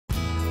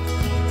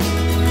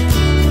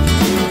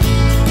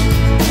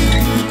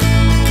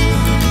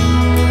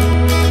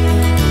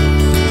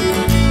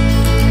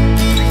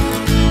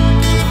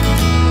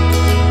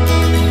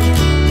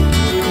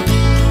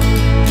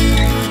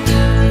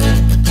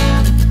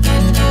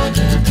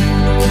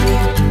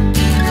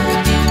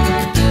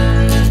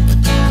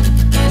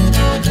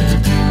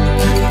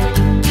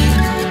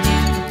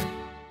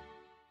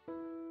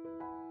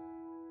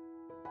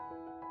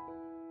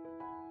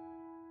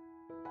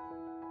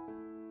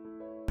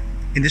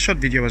In this short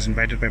video I was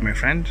invited by my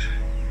friend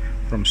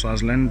from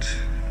Swaziland.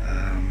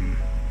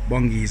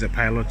 Bongi is a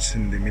pilot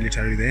in the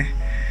military there,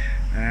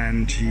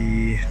 and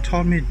he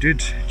told me,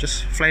 dude,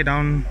 just fly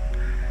down.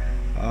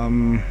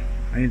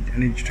 I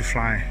need you to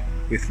fly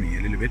with me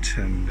a little bit,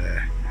 and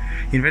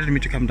he invited me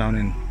to come down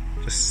and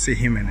just see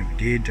him, and I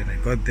did, and I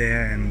got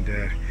there, and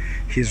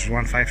his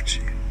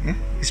 150,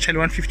 his Charlie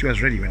 150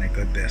 was ready when I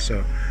got there,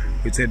 so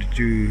we decided to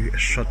do a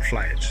short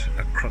flight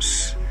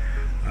across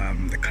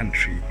the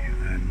country,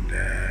 and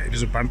it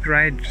was a bumpy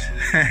ride.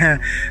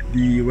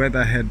 The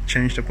weather had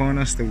changed upon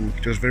us.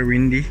 It was very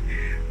windy,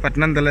 but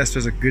nonetheless it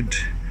was a good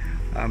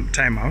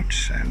time out,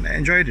 and I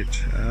enjoyed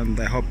it.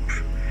 I hope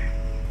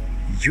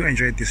you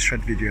enjoyed this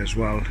short video as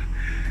well.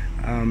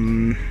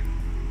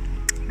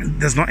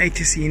 There's no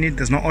ATC in it,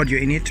 there's no audio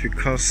in it,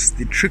 because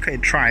the trick I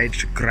tried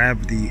to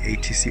grab the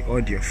ATC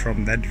audio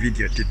from that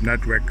video did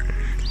not work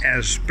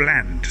as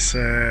planned.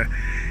 So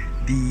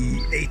the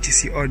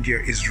ATC audio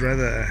is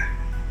rather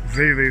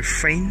very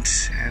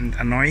faint and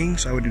annoying,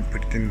 so I wouldn't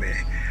put it in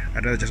there.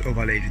 I'd rather just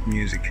overlay it with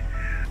music.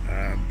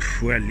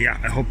 Well, yeah,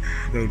 I hope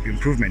there will be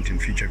improvement in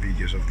future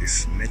videos of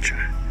this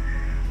nature.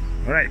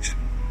 Alright, so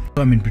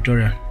I'm in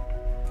Pretoria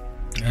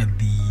at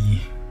the,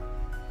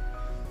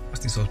 what's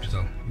this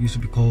hospital? It used to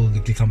be called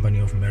the Company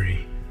of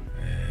Mary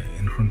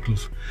in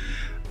Groenkloof.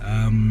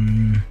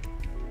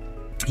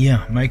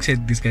 Yeah, Mike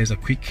said these guys are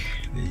quick.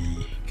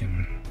 They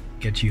can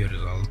get you your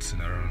results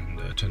in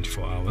around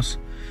 24 hours,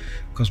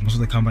 because most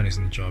of the companies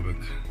in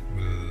Joburg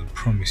will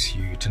promise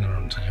you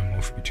turnaround time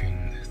of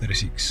between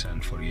 36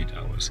 and 48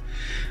 hours.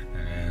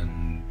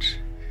 And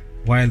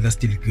while that's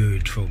still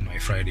good for my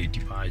Friday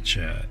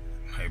departure,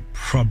 my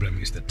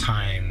problem is the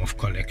time of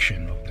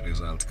collection of the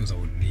results, because I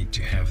would need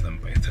to have them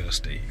by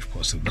Thursday if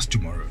possible. That's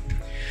tomorrow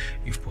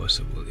if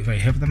possible. If I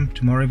have them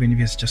tomorrow, even if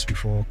it's just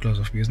before close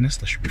of business,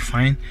 that should be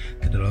fine.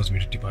 That allows me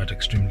to depart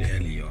extremely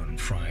early on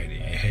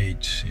Friday. I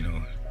hate,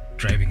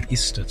 driving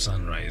east at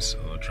sunrise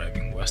or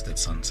driving west at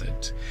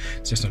sunset.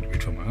 It's just not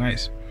good for my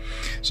eyes.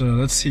 So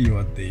let's see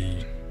what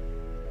they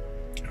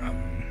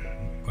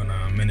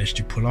gonna manage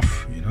to pull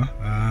off.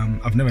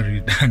 I've never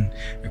really done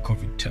a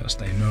COVID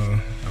test. I know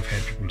I've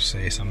heard people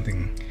say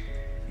something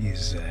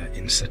is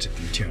inserted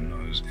into your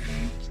nose,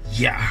 and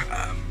yeah,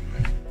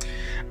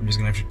 I'm just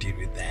gonna have to deal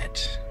with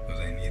that,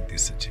 because I need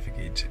this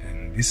certificate.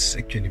 And this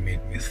actually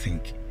made me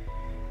think,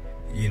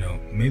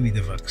 maybe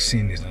the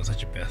vaccine is not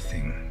such a bad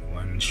thing.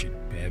 One should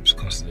perhaps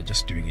consider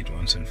just doing it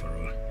once and for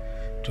all,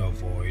 to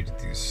avoid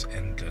this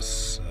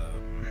endless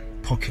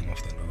poking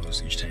of the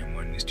nose each time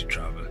one needs to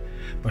travel.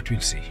 But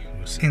we'll see.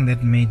 The thing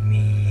that made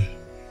me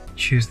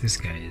choose these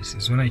guys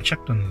is when I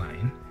checked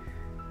online,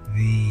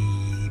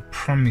 the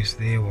promise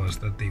there was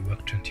that they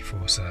work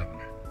 24/7,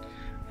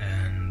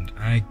 and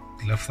I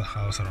left the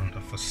house around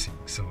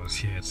 6:30. I was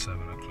here at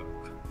 7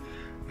 o'clock.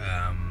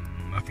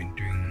 I've been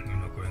doing,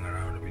 going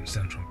around. I've been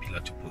sent from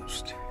pillar to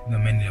post. There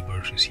are many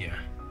laboratories here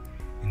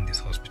in this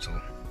hospital,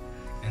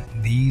 and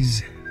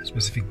these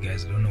specific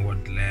guys, I don't know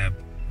what lab,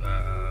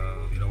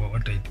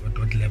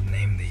 what lab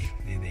name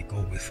they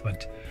go with,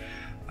 but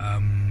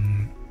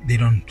they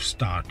don't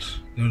start.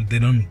 They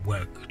don't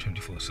work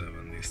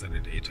 24/7. They start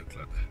at 8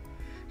 o'clock.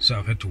 So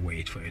I've had to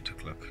wait for 8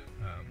 o'clock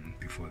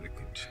before they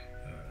could,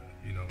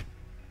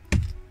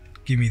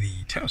 give me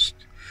the test.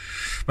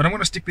 But I'm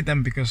going to stick with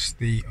them because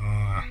they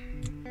are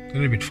a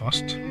little bit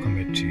fast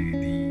compared to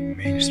the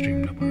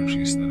mainstream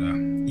laboratories that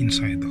are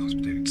inside the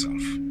hospital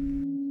itself.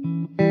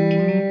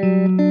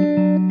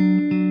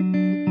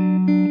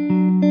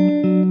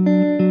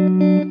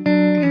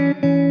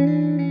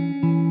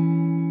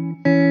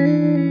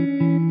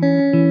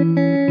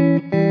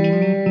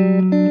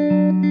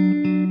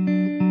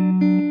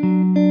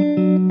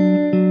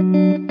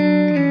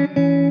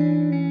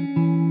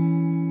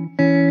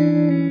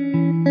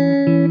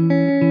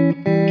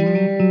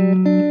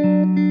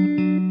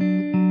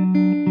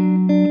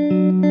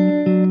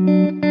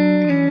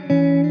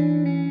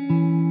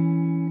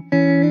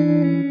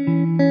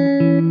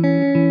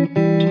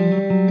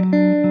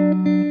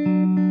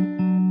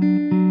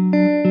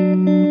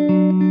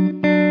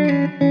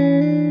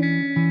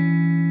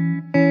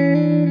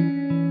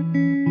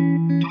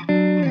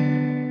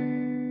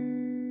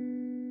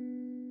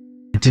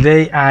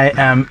 Today I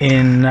am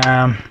in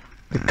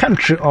the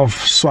country of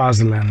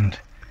Swaziland,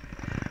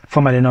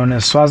 formerly known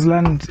as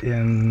Swaziland.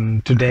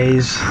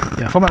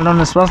 Formerly known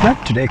as Swaziland,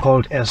 today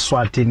called as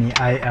Swatini.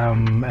 I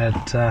am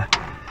at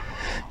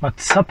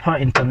Matsapha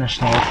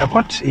International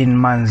Airport in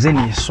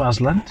Manzini,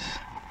 Swaziland.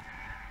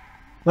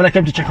 Well, I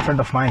came to check a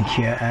friend of mine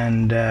here,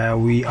 and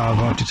we are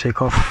going to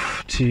take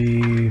off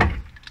to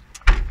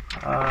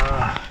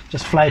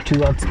just fly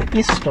towards the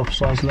east of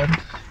Swaziland.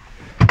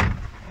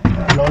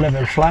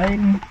 Low-level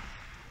flying.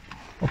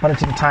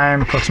 Operating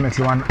time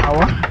approximately 1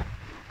 hour,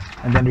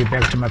 and then we're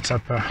back to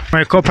Matsapha.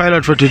 My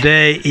co-pilot for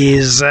today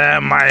is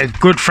my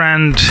good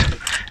friend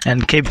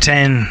and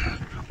Captain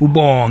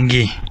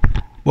Ubongi.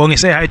 Bongi,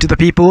 say hi to the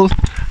people.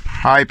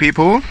 Hi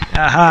people.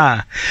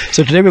 Aha.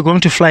 So today we're going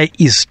to fly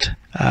east.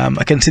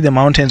 I can see the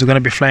mountains we're going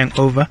to be flying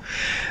over.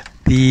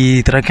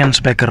 The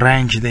Drakensberg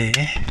range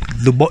there.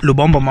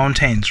 Lubombo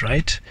Mountains,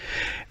 right?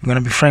 We're going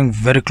to be flying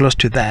very close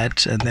to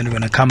that, and then we're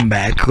going to come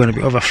back. We're going to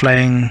be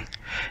overflying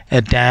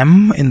a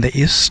dam in the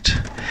east.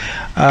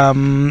 Are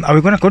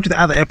we going to go to the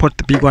other airport,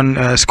 the big one,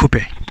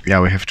 Sikhuphe? Yeah,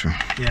 we have to.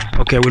 Yeah.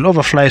 Okay, we'll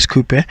overfly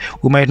Sikhuphe.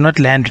 We might not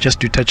land, we just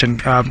do touch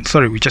and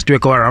we just do a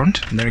go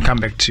around, and then we come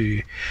back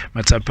to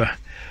Matsapha.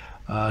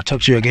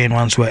 Talk to you again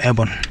once we're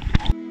airborne.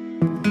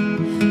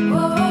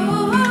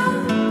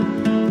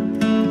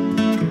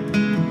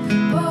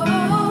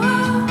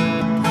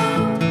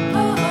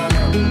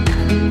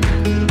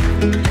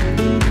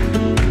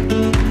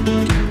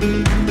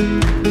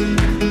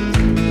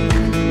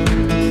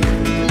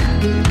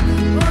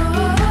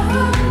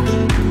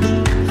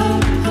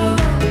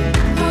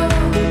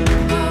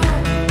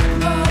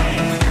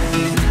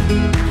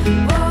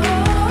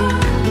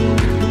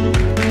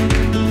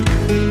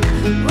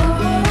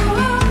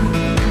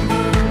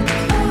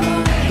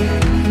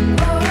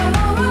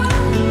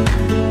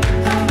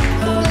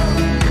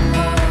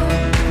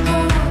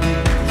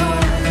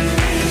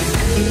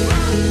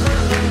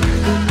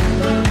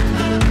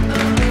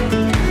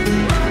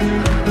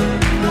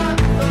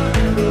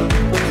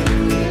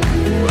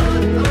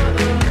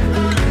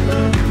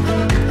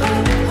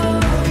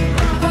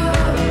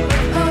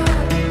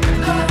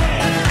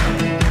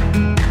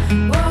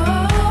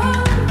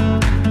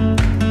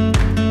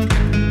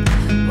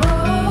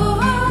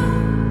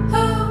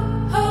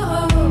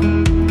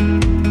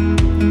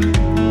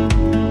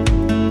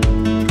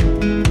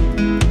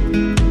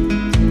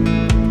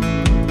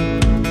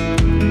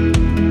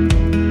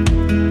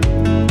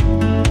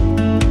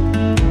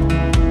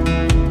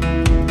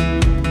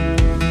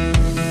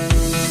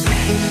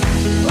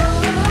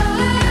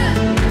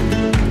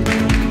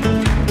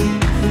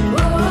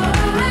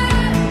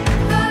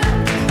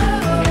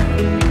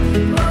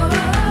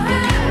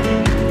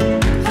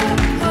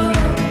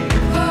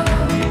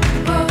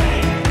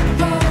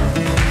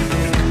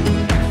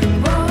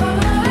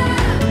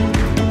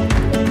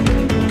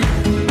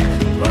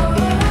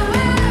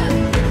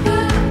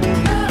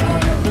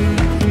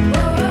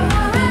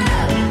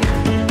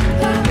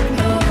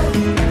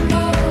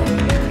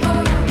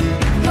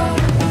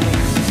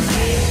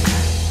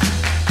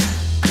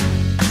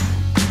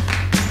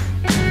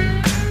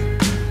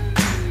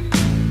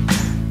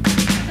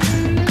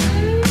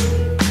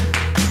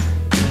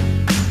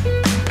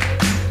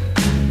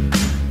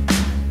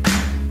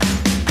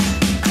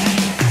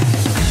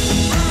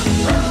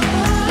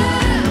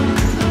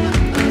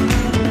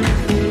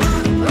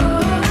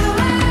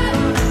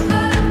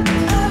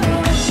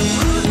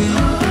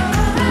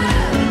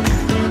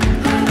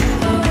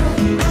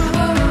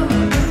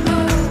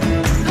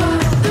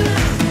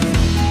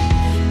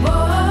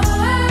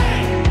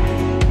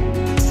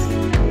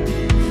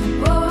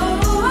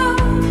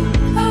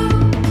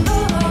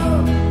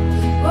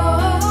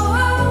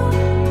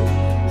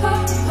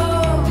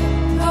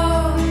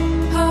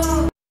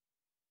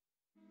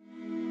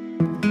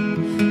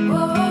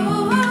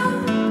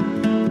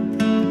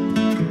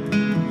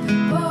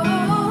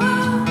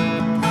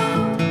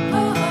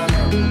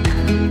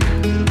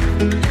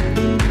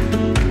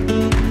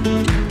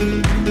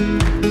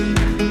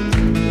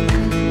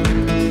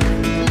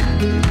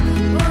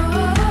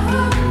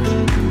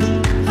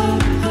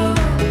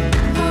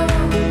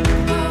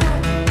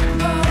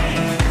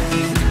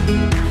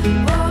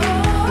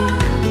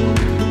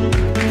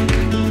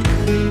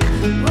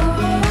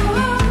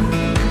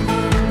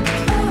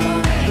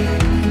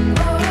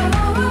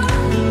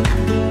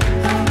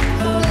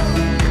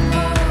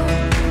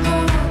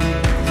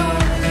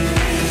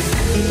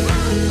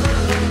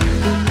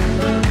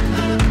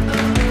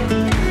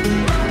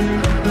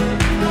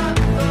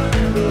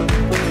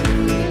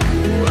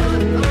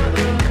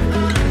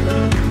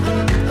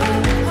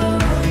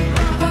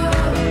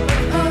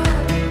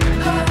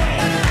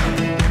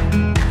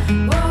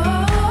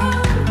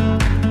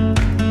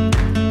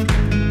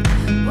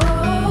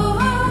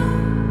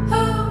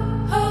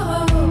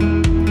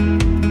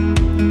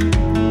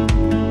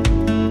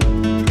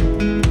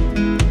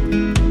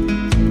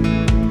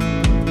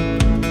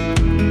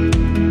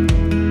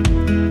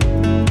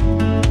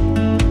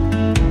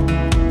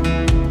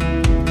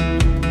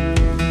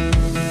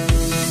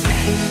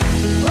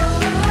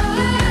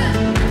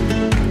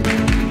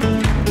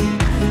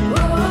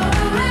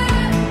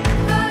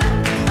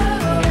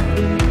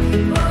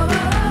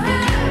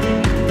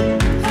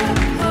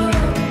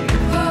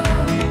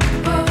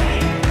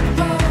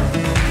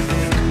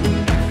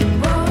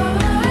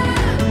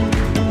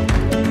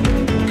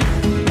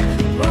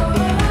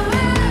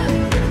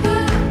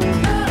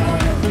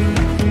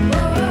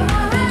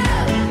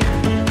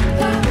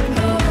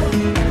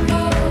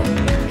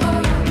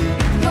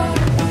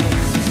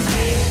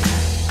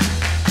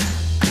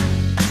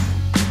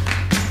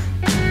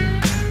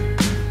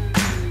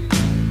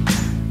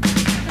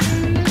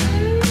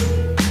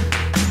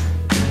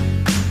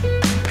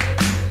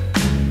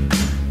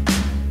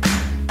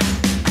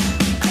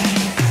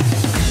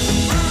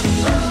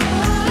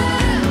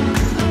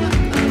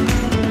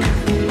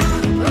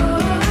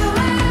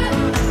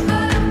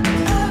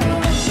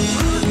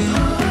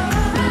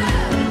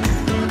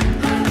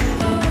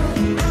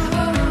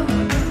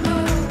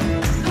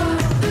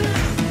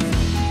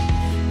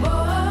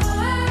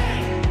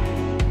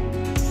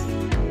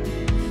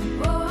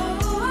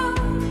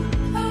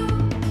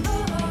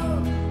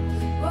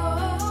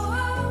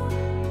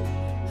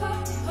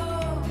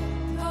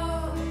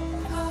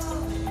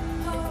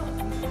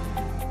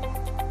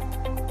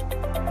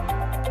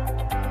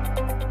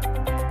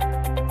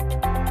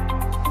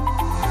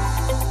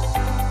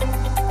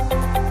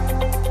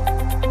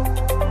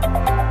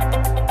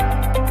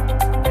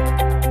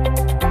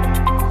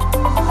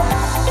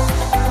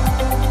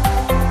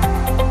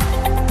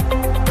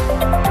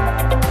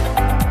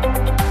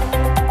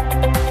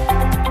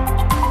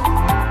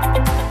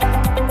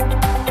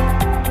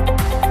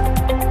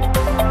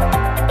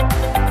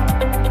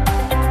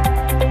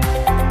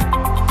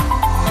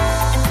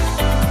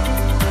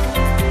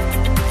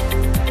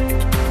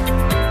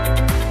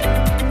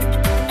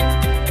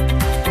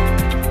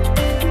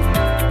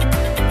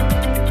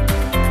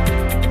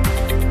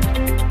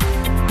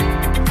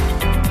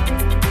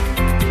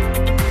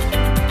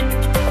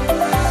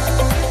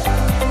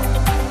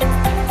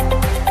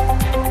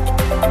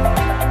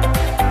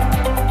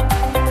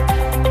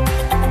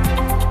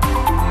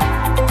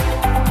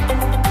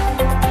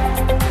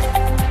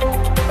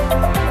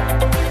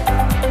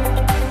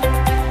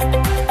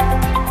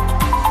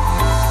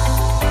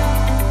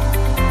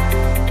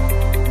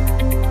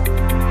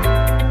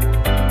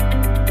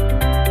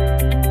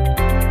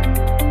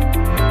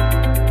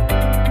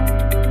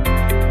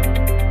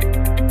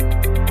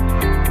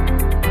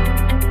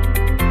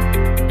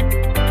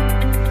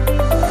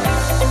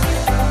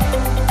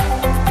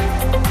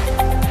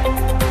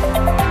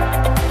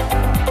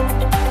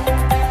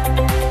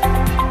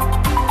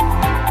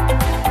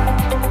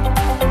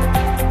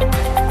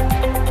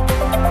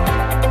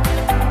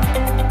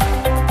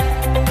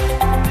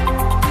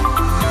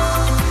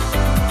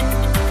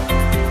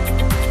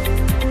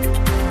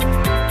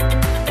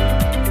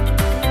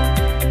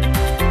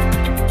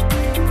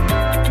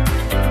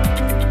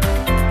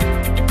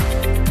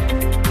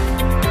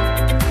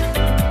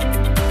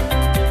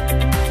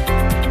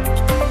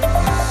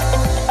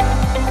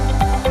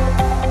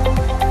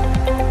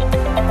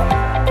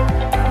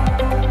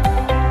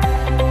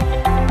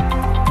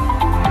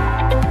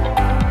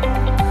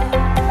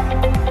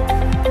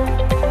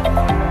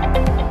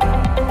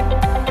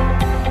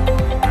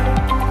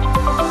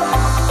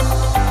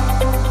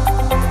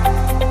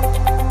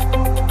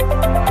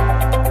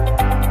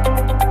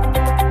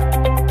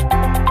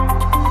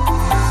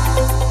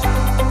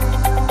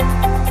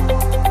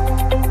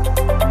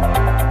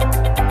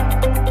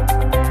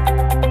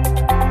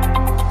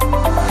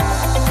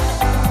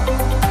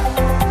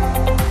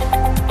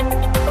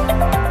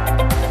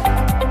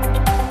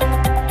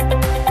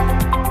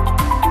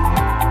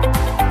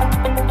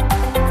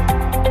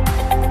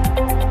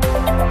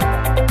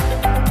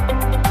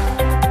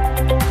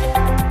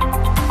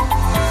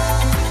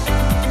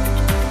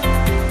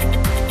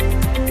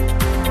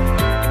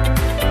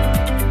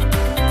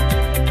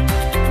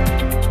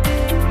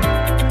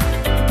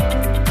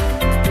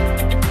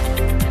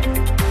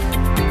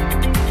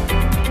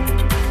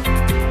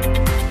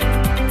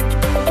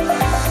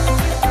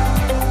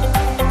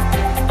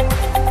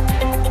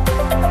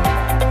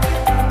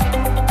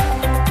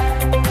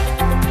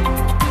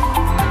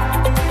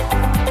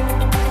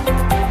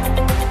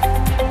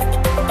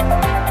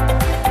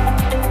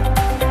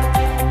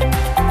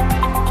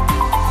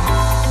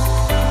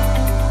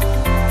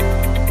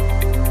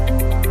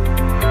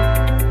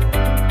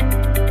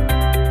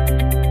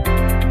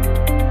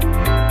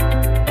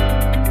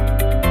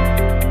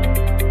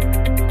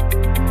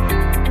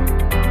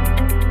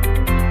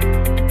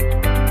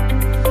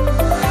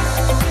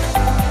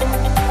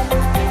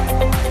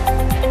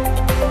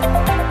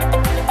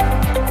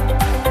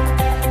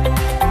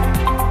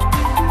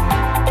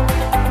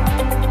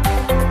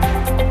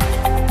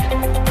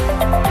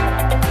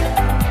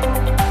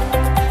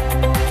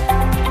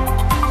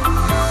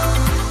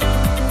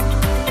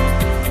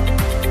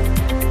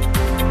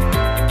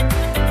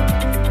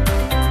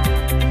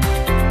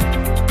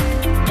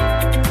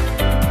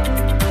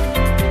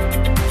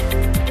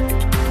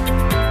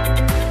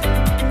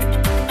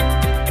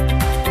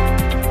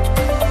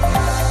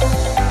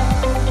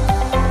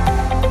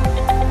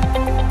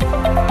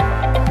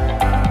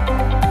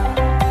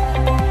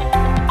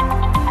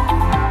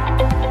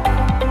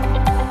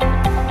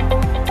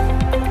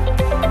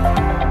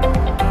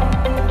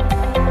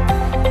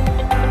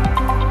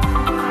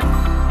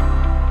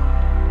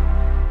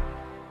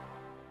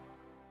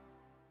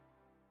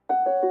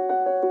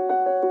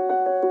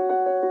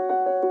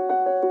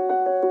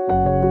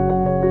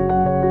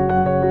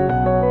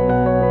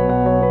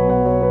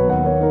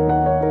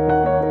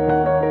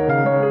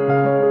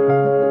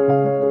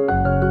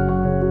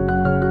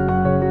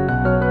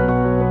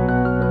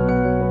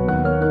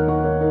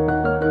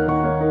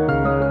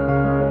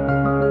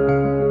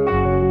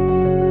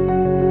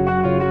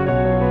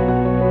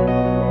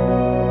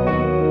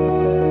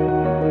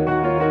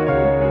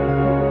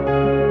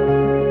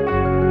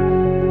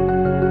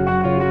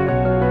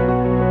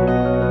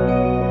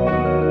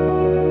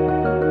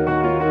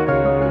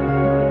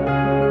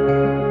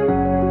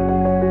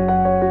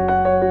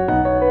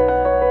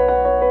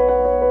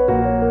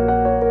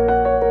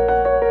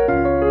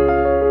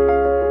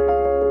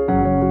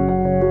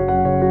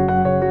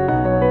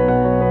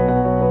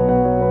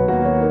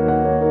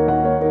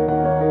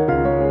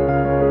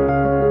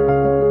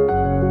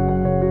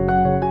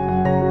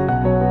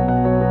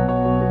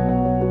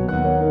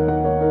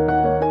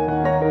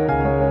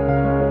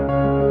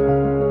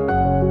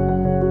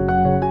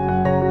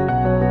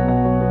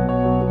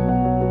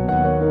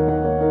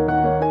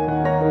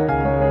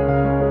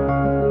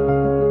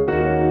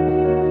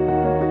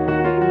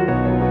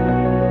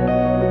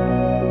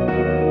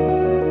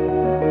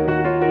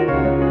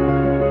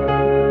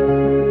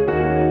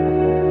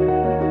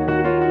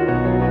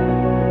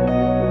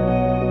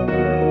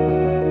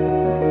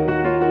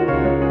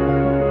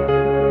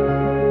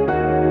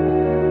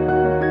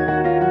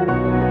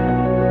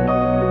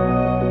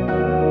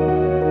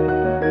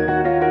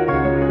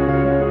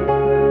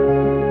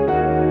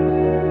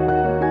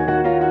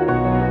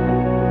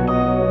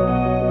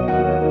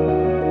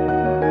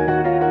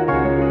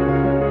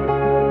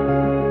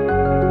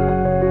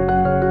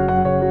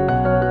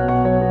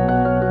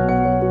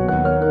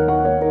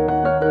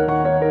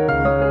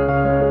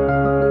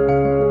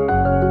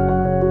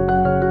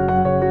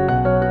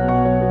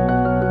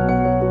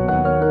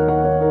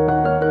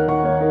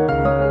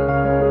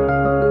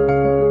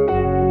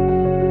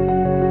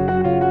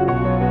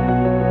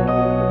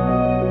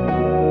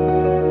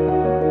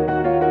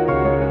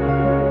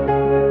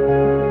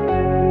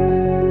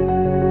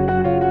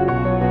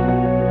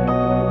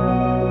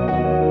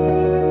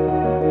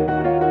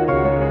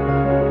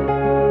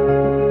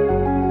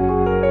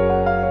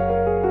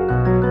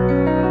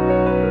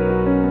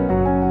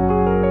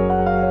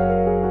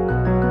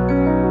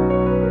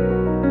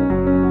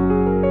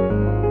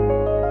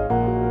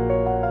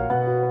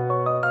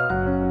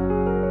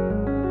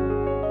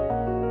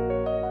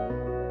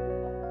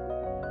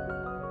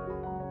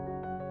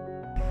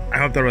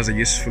 it was a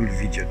useful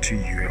video to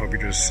you. I hope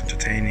it was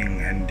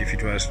entertaining, and if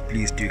it was,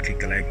 please do click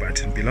the like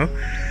button below.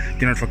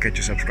 Do not forget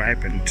to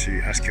subscribe and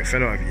to ask your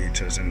fellow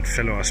aviators and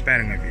fellow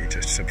aspiring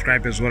aviators to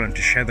subscribe as well, and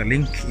to share the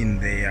link in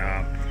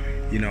their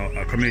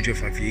a community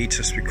of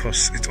aviators,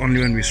 because it's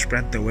only when we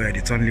spread the word,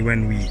 it's only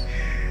when we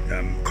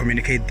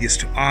communicate this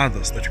to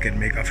others that we can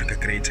make Africa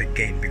great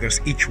again,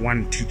 because each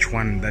one teach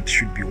one. That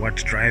should be what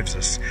drives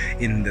us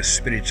in the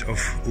spirit of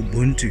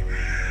Ubuntu.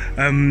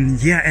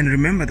 And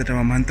remember that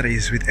our mantra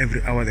is, with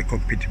every hour the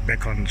cockpit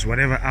beckons.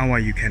 Whatever hour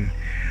you can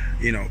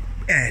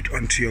add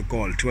onto your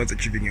goal towards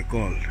achieving your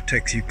goal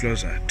takes you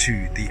closer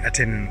to the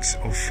attendance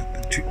of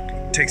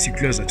takes you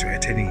closer to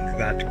attaining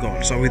that goal.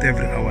 So with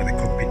every hour the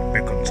cockpit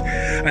beckons.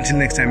 Until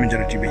next time, enjoy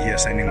the TV here,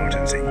 signing out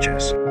and saying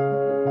cheers.